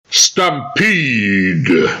Stampede.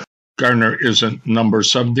 Garner Isn't number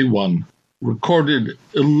 71, recorded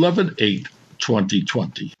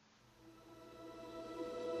 11/8/2020.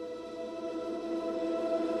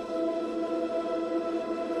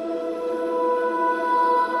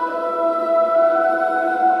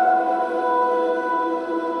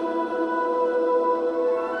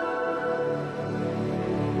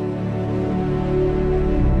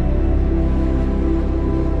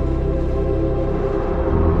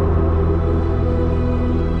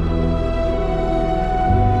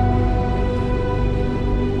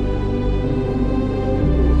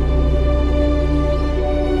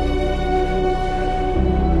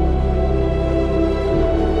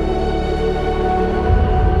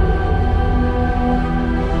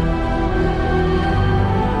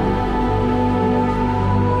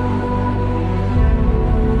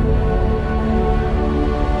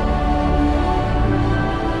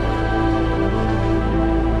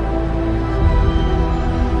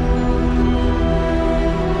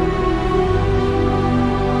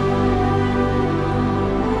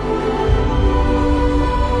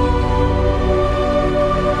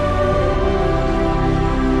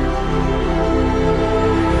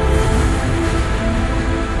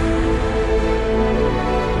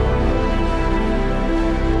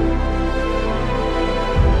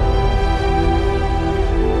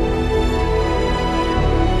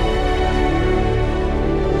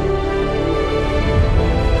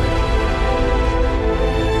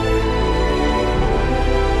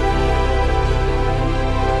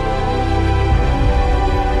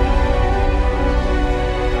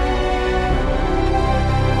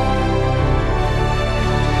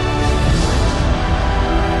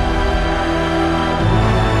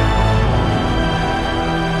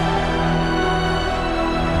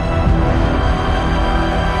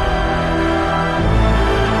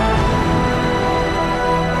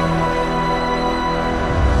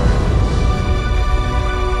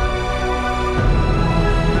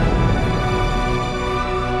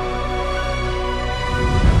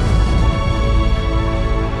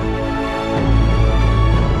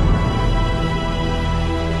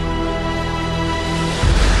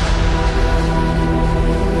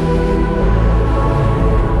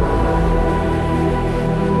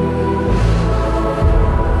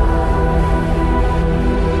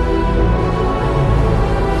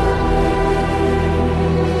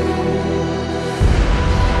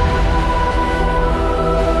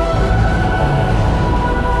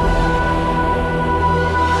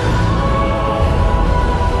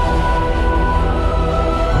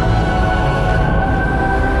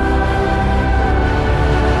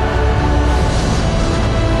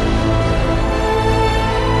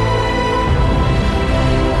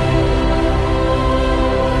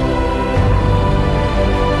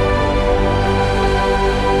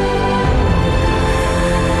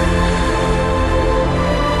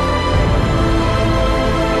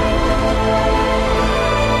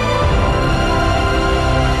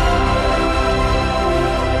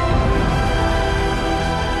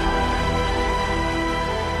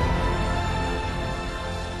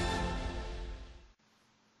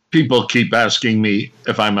 People keep asking me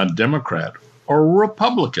if I'm a Democrat or a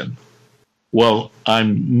Republican. Well,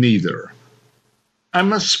 I'm neither.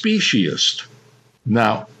 I'm a speciesist.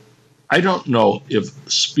 Now, I don't know if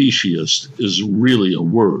speciesist is really a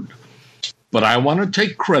word, but I want to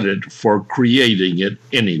take credit for creating it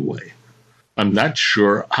anyway. I'm not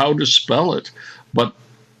sure how to spell it, but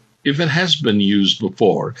if it has been used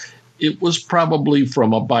before, it was probably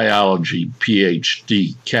from a biology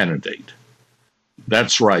PhD candidate.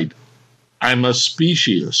 That's right, I'm a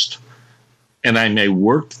speciesist, and I may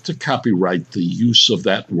work to copyright the use of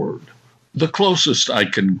that word. The closest I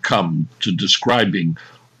can come to describing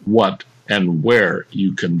what and where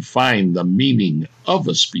you can find the meaning of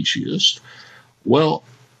a speciesist, well,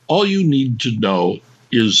 all you need to know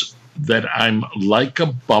is that I'm like a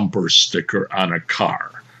bumper sticker on a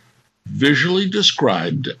car, visually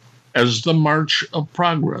described as the March of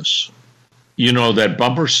Progress. You know, that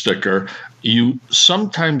bumper sticker you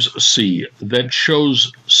sometimes see that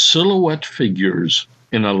shows silhouette figures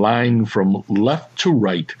in a line from left to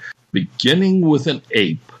right, beginning with an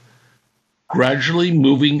ape, gradually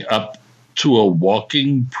moving up to a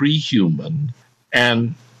walking pre-human,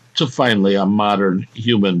 and to finally a modern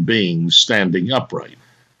human being standing upright.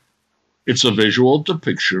 It's a visual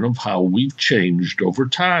depiction of how we've changed over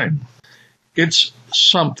time. It's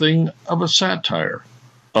something of a satire,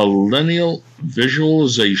 a lineal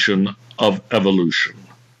visualization of evolution.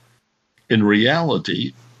 In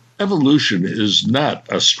reality, evolution is not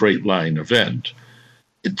a straight line event.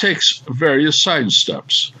 It takes various side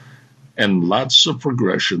steps, and lots of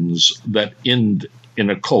progressions that end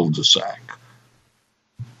in a cul-de-sac,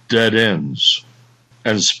 dead ends,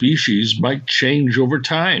 and species might change over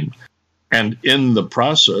time and in the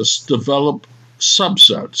process develop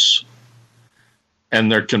subsets.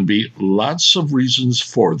 And there can be lots of reasons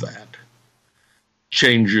for that.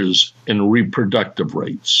 Changes in reproductive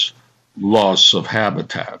rates, loss of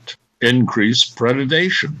habitat, increased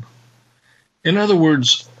predation. In other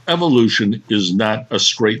words, evolution is not a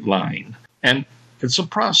straight line, and it's a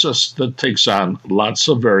process that takes on lots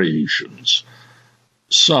of variations,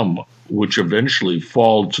 some which eventually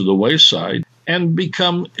fall to the wayside and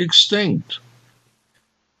become extinct.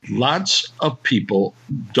 Lots of people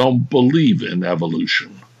don't believe in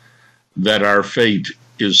evolution, that our fate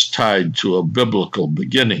is tied to a biblical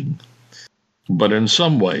beginning, but in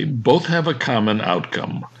some way both have a common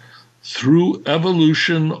outcome. Through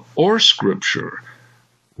evolution or scripture,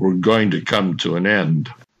 we're going to come to an end.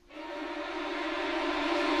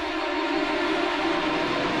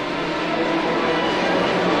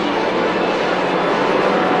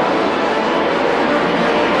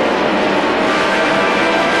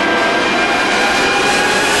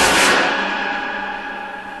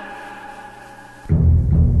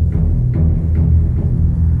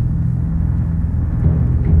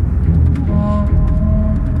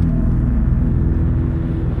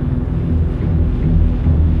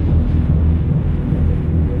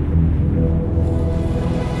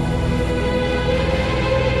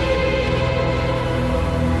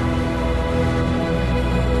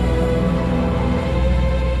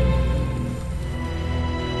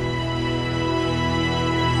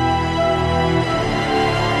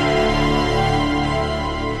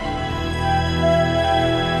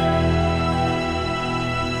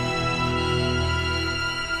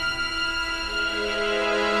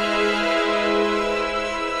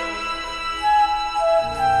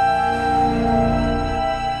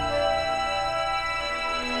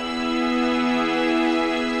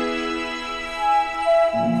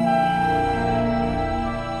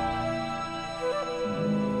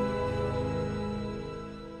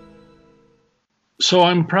 So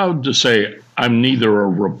I'm proud to say I'm neither a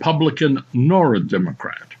Republican nor a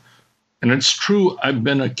Democrat. And it's true I've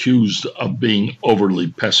been accused of being overly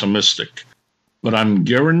pessimistic, but I'm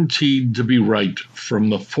guaranteed to be right from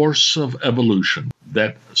the force of evolution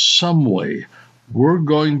that some way we're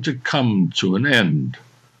going to come to an end.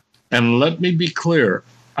 And let me be clear,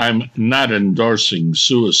 I'm not endorsing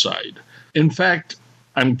suicide. In fact,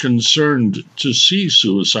 I'm concerned to see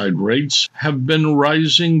suicide rates have been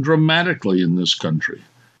rising dramatically in this country.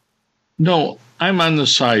 No, I'm on the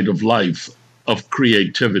side of life, of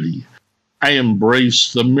creativity. I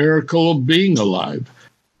embrace the miracle of being alive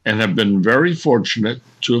and have been very fortunate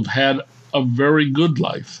to have had a very good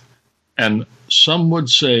life, and some would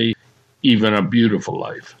say even a beautiful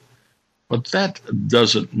life. But that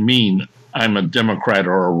doesn't mean I'm a Democrat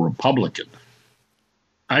or a Republican.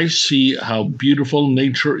 I see how beautiful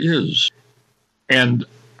nature is, and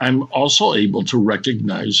I'm also able to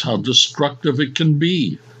recognize how destructive it can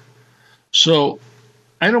be. So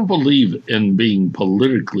I don't believe in being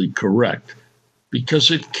politically correct because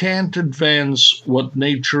it can't advance what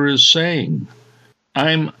nature is saying.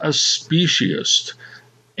 I'm a speciesist,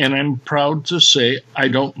 and I'm proud to say I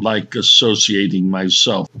don't like associating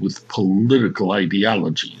myself with political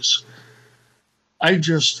ideologies. I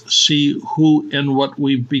just see who and what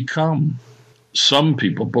we've become. Some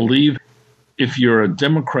people believe if you're a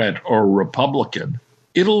Democrat or a Republican,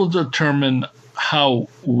 it'll determine how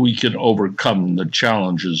we can overcome the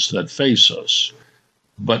challenges that face us.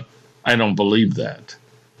 But I don't believe that.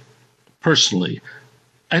 Personally,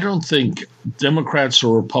 I don't think Democrats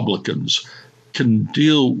or Republicans can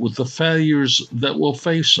deal with the failures that will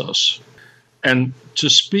face us. And to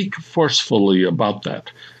speak forcefully about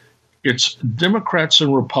that, it's Democrats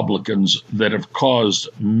and Republicans that have caused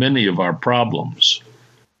many of our problems.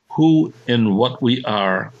 Who and what we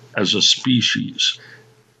are as a species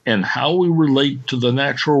and how we relate to the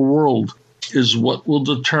natural world is what will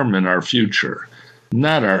determine our future,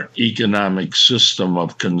 not our economic system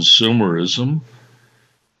of consumerism.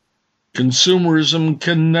 Consumerism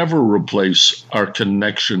can never replace our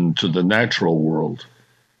connection to the natural world.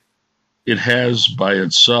 It has, by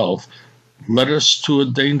itself, led us to a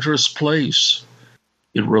dangerous place.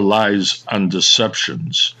 It relies on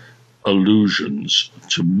deceptions, illusions,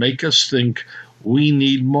 to make us think we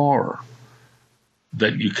need more,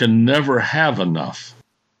 that you can never have enough,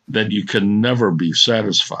 that you can never be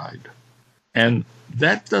satisfied. And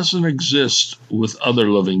that doesn't exist with other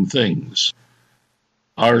living things.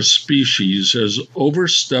 Our species has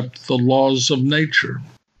overstepped the laws of nature.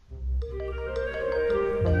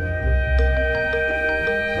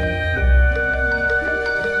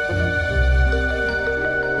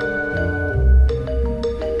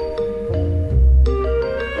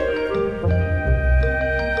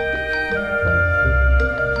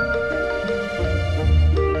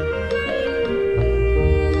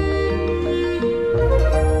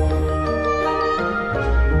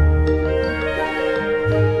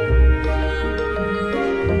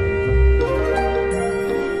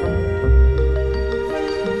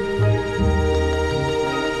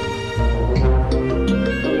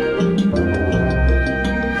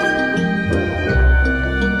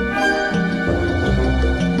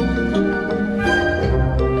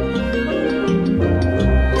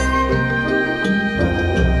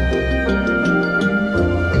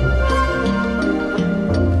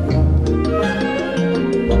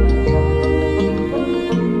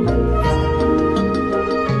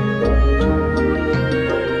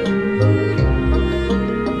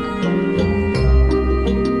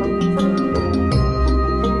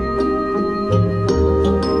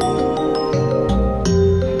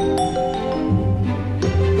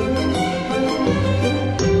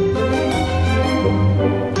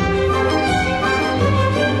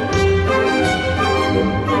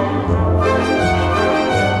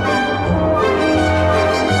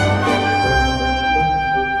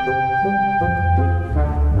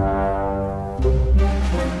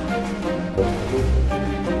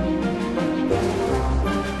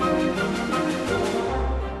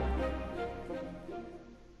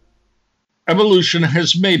 Evolution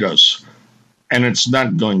has made us, and it's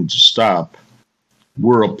not going to stop.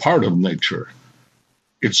 We're a part of nature.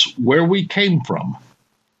 It's where we came from,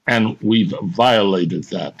 and we've violated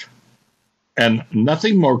that. And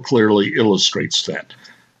nothing more clearly illustrates that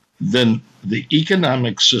than the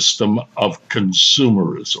economic system of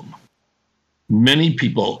consumerism. Many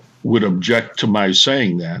people would object to my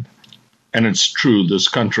saying that, and it's true, this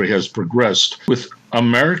country has progressed with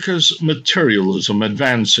America's materialism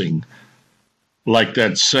advancing, like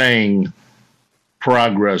that saying,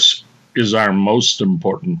 progress is our most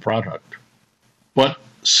important product. But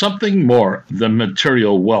something more than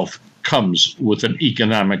material wealth comes with an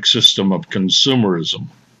economic system of consumerism.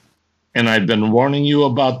 And I've been warning you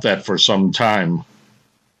about that for some time.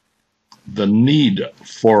 The need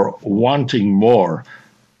for wanting more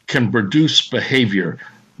can produce behavior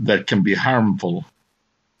that can be harmful.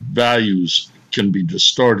 Values can be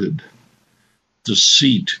distorted.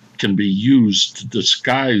 Deceit can be used to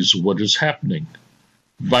disguise what is happening.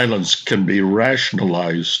 Violence can be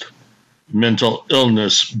rationalized. Mental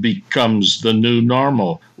illness becomes the new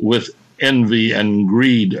normal, with envy and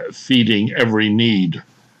greed feeding every need.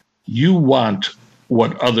 You want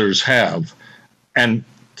what others have, and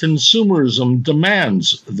consumerism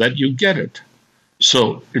demands that you get it.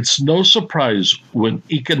 So it's no surprise when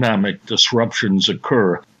economic disruptions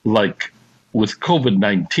occur, like with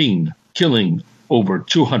COVID-19 killing over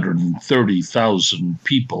 230,000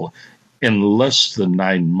 people in less than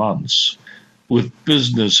 9 months, with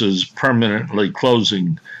businesses permanently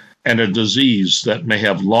closing and a disease that may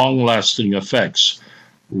have long-lasting effects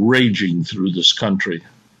raging through this country.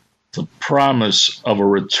 The promise of a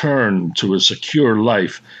return to a secure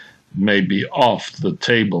life may be off the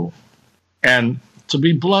table. And to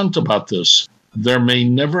be blunt about this, there may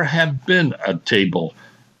never have been a table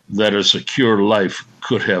that a secure life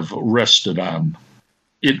could have rested on.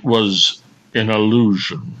 It was an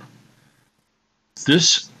illusion.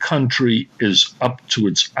 This country is up to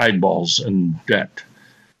its eyeballs in debt,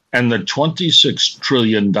 and the $26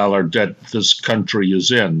 trillion debt this country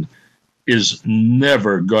is in is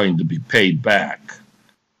never going to be paid back.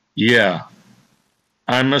 Yeah,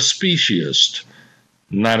 I'm a speciesist,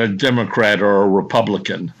 not a Democrat or a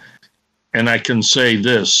Republican, and I can say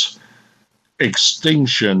this: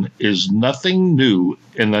 extinction is nothing new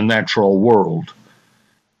in the natural world,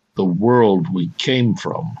 the world we came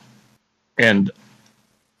from. And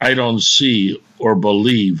I don't see or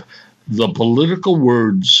believe the political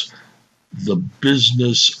words, "the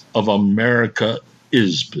business of America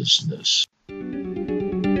is business."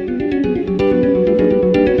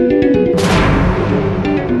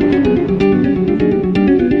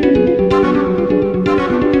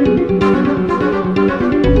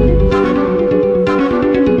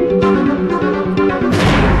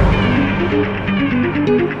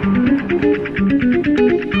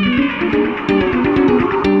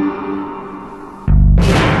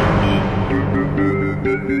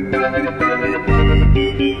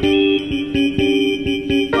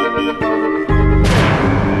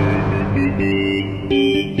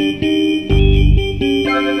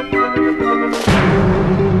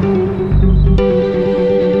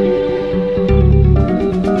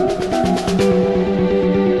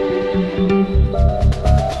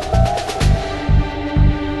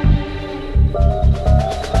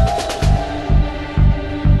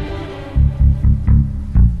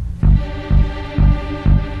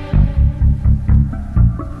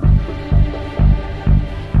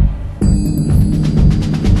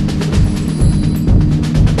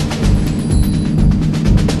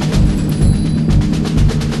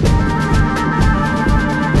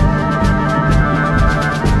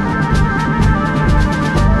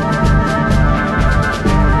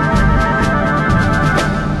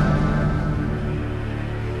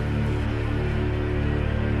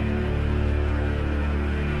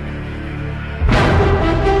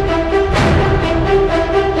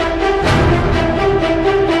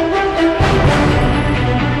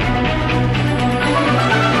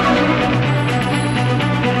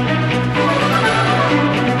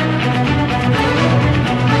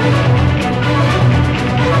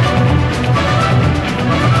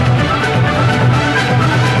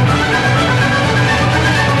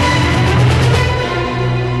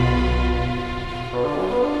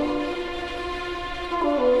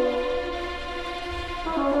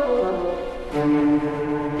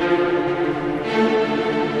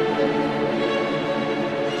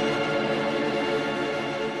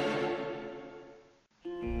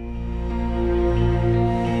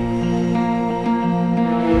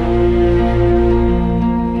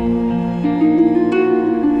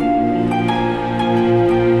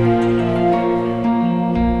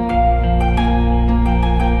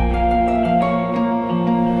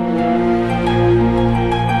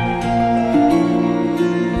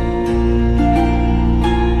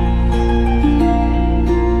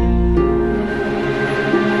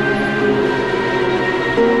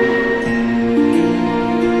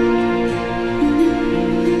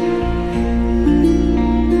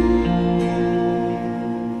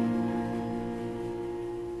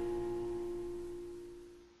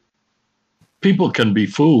 People can be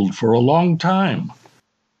fooled for a long time.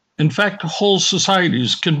 In fact, whole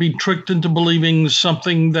societies can be tricked into believing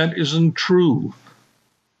something that isn't true.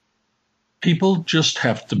 People just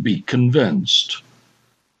have to be convinced.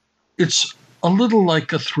 It's a little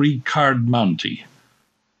like a three-card Monte.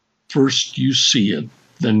 First you see it,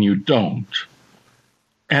 then you don't.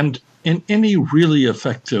 And in any really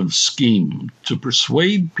effective scheme to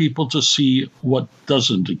persuade people to see what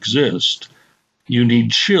doesn't exist, you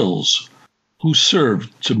need shills who serve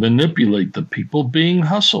to manipulate the people being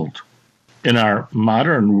hustled. In our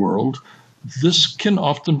modern world, this can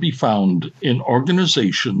often be found in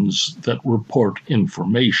organizations that report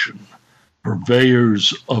information,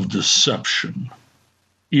 purveyors of deception.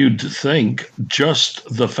 You'd think just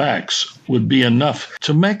the facts would be enough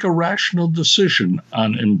to make a rational decision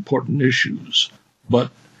on important issues.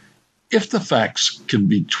 But if the facts can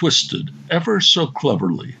be twisted ever so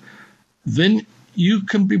cleverly, then you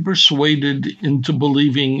can be persuaded into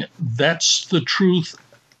believing that's the truth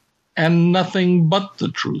and nothing but the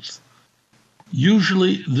truth.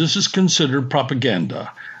 Usually, this is considered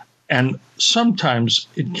propaganda, and sometimes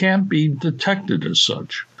it can't be detected as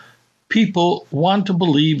such. People want to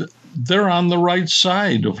believe they're on the right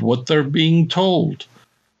side of what they're being told.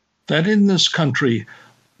 That in this country,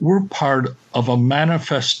 we're part of a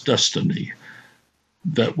manifest destiny,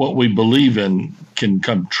 that what we believe in can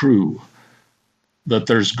come true, that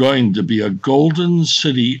there's going to be a golden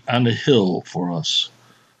city on a hill for us.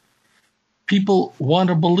 People want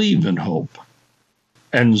to believe in hope,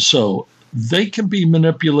 and so they can be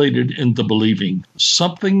manipulated into believing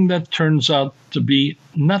something that turns out to be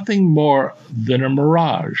nothing more than a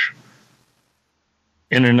mirage.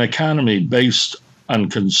 In an economy based on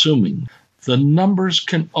consuming, the numbers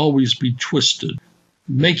can always be twisted,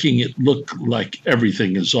 making it look like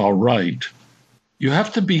everything is all right. You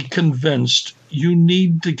have to be convinced you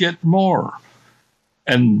need to get more,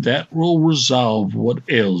 and that will resolve what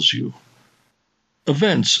ails you.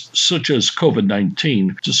 Events such as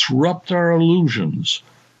COVID-19 disrupt our illusions,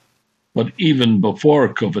 but even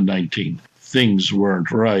before COVID-19, things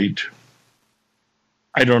weren't right.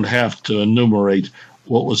 I don't have to enumerate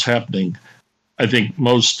what was happening. I think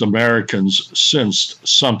most Americans sensed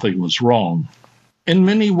something was wrong. In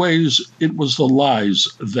many ways, it was the lies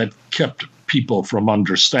that kept people from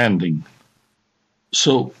understanding.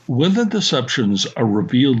 So when the deceptions are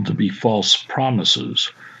revealed to be false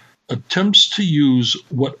promises, attempts to use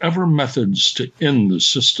whatever methods to end the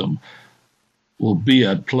system will be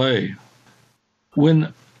at play.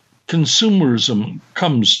 When consumerism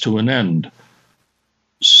comes to an end,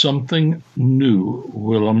 something new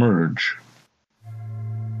will emerge.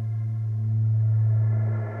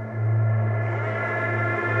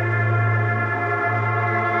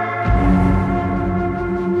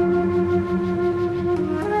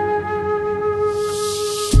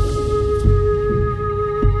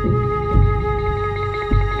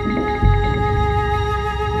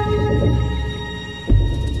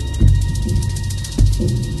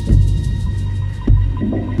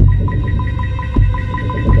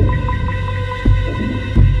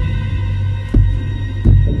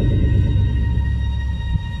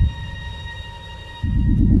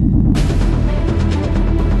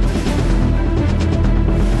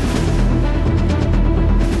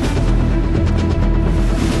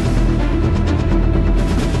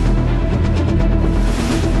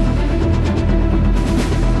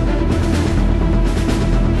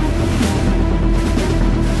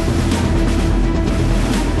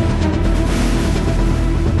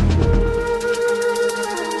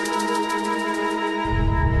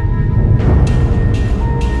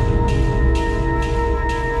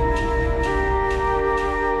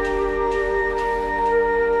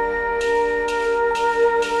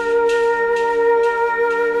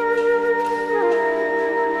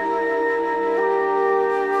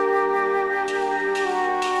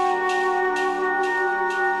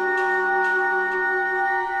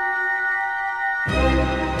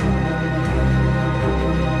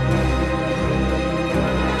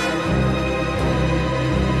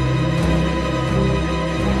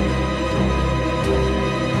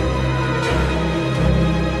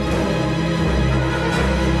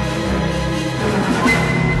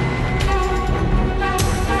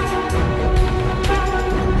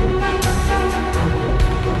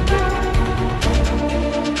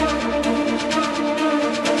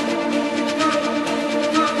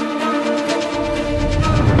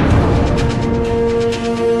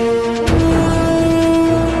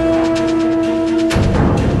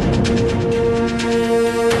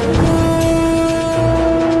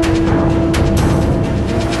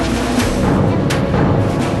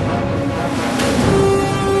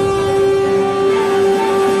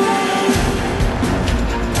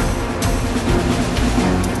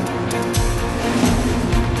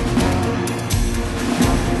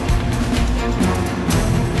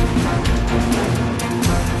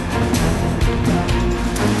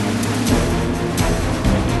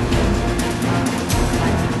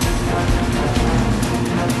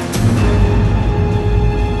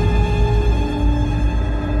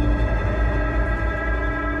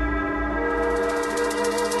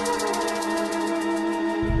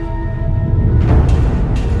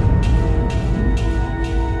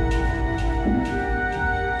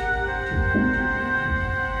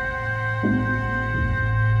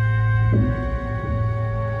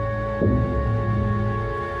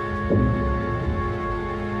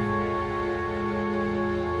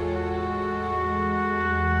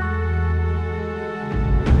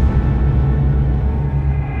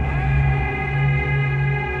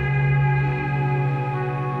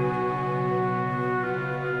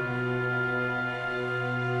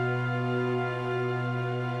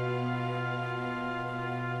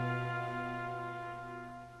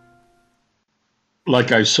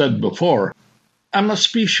 Like I said before, I'm a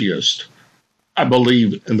speciesist. I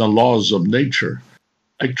believe in the laws of nature.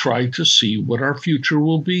 I try to see what our future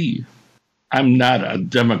will be. I'm not a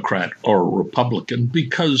Democrat or a Republican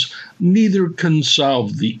because neither can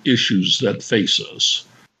solve the issues that face us.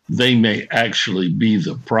 They may actually be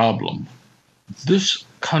the problem. This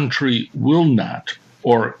country will not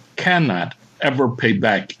or cannot ever pay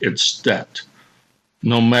back its debt.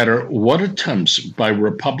 No matter what attempts by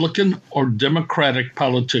Republican or Democratic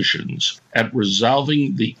politicians at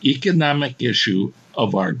resolving the economic issue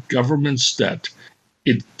of our government's debt,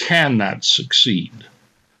 it cannot succeed.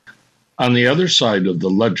 On the other side of the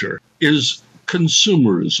ledger is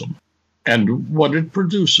consumerism and what it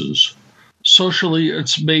produces. Socially,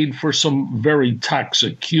 it's made for some very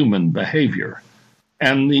toxic human behavior,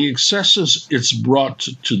 and the excesses it's brought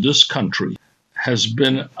to this country has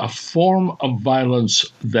been a form of violence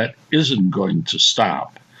that isn't going to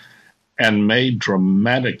stop and may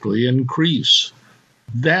dramatically increase.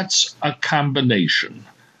 That's a combination.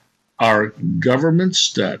 Our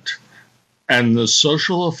government's debt and the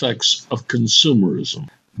social effects of consumerism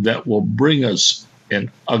that will bring us an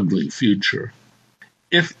ugly future.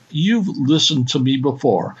 If you've listened to me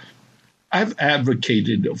before, I've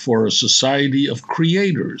advocated for a society of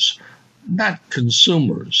creators, not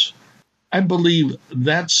consumers. I believe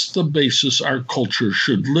that's the basis our culture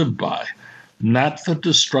should live by, not the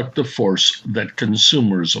destructive force that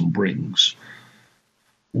consumerism brings.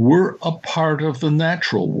 We're a part of the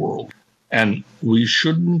natural world, and we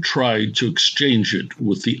shouldn't try to exchange it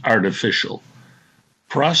with the artificial.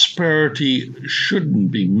 Prosperity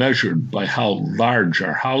shouldn't be measured by how large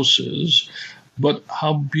our house is, but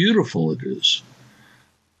how beautiful it is.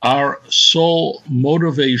 Our sole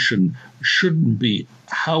motivation shouldn't be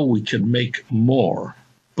how we can make more,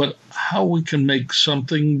 but how we can make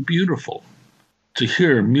something beautiful. To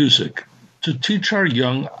hear music, to teach our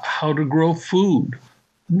young how to grow food,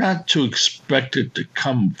 not to expect it to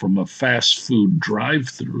come from a fast food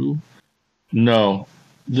drive-through. No,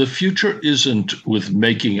 the future isn't with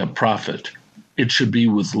making a profit. It should be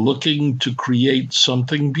with looking to create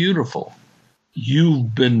something beautiful.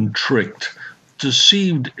 You've been tricked,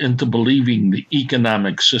 deceived into believing the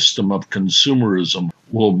economic system of consumerism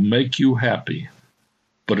will make you happy.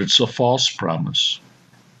 But it's a false promise.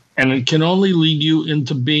 And it can only lead you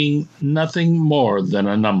into being nothing more than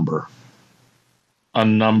a number. A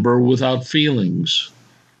number without feelings.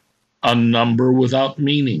 A number without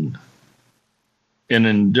meaning. An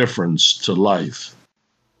indifference to life.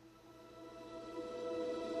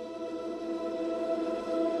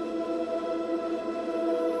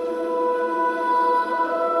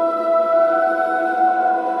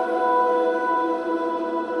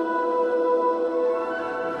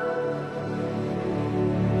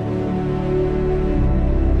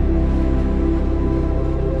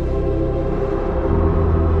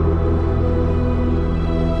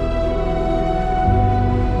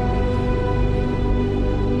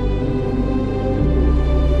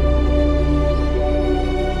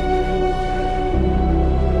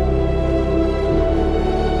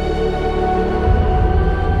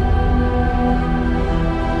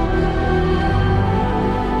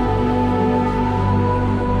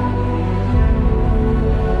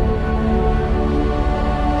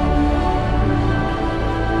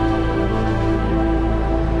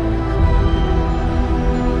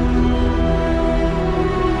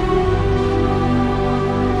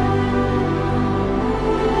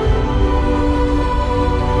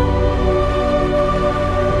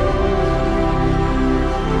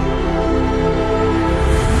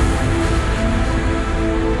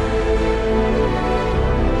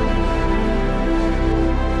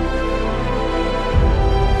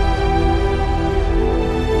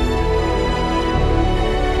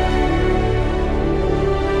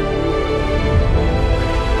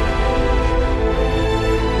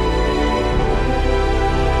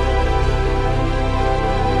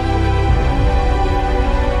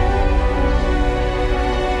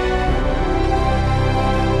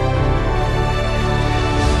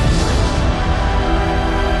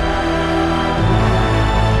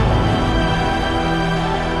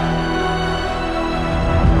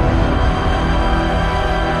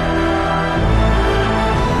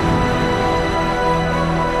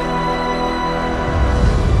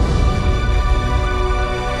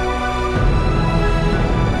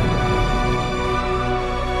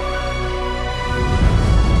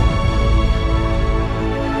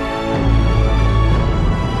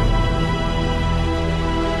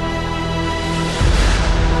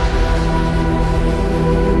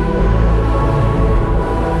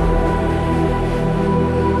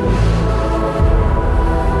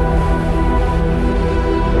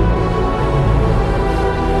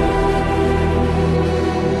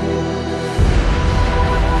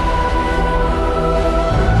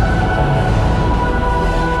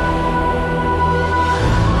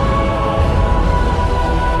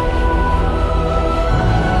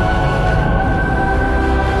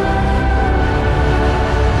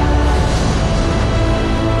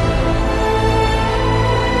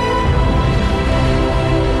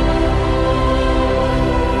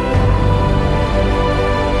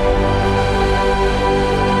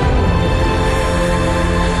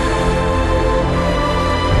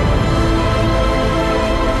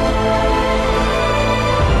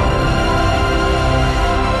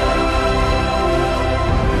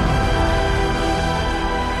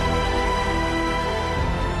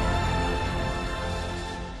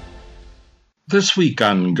 This week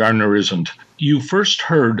on Garner Isn't, you first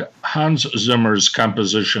heard Hans Zimmer's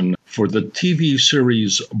composition for the TV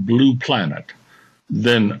series Blue Planet.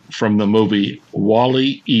 Then, from the movie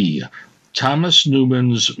Wall-E, Thomas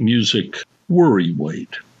Newman's music Worry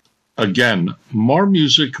Weight. Again, more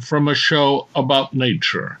music from a show about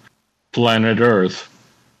nature, Planet Earth,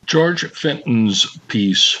 George Fenton's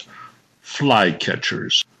piece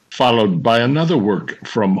Flycatchers, followed by another work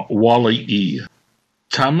from Wall-E,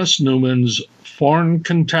 Thomas Newman's Foreign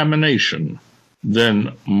Contamination,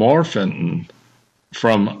 then more Fenton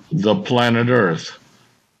from The Planet Earth,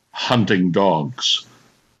 Hunting Dogs.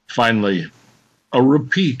 Finally, a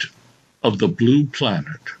repeat of The Blue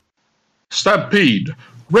Planet. Stampede,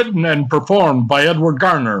 written and performed by Edward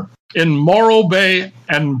Garner in Morro Bay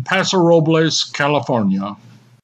and Paso Robles, California.